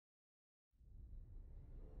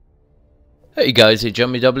Hey guys, it's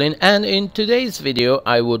Johnny Dublin, and in today's video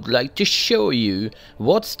I would like to show you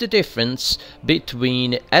what's the difference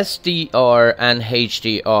between SDR and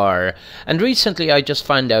HDR. And recently I just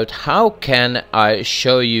found out how can I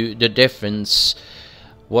show you the difference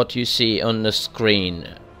what you see on the screen.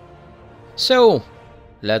 So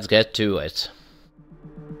let's get to it.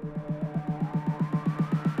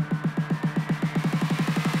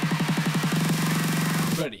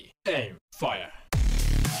 Ready, aim, fire.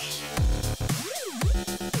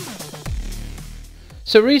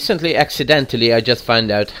 So recently, accidentally, I just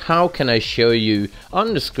found out how can I show you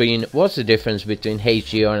on the screen what's the difference between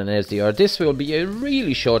HDR and SDR. This will be a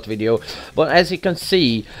really short video, but as you can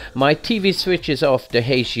see, my TV switches off the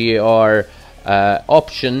HDR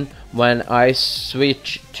option when I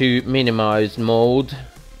switch to minimized mode.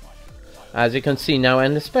 As you can see now,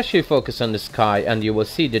 and especially focus on the sky, and you will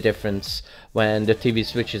see the difference when the TV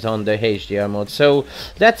switches on the HDR mode. So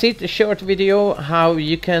that's it, a short video how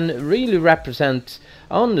you can really represent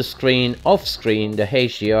on the screen, off screen, the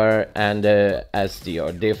HDR and the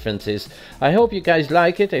SDR differences. I hope you guys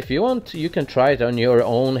like it. If you want, you can try it on your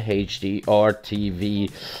own HDR TV,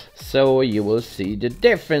 so you will see the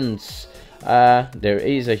difference. There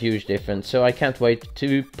is a huge difference, so I can't wait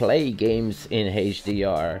to play games in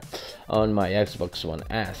HDR on my Xbox One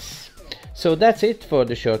S. So that's it for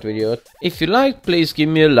the short video. If you like, please give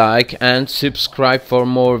me a like and subscribe for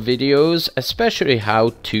more videos, especially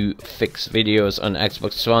how to fix videos on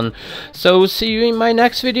Xbox One. So see you in my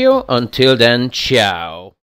next video. Until then, ciao.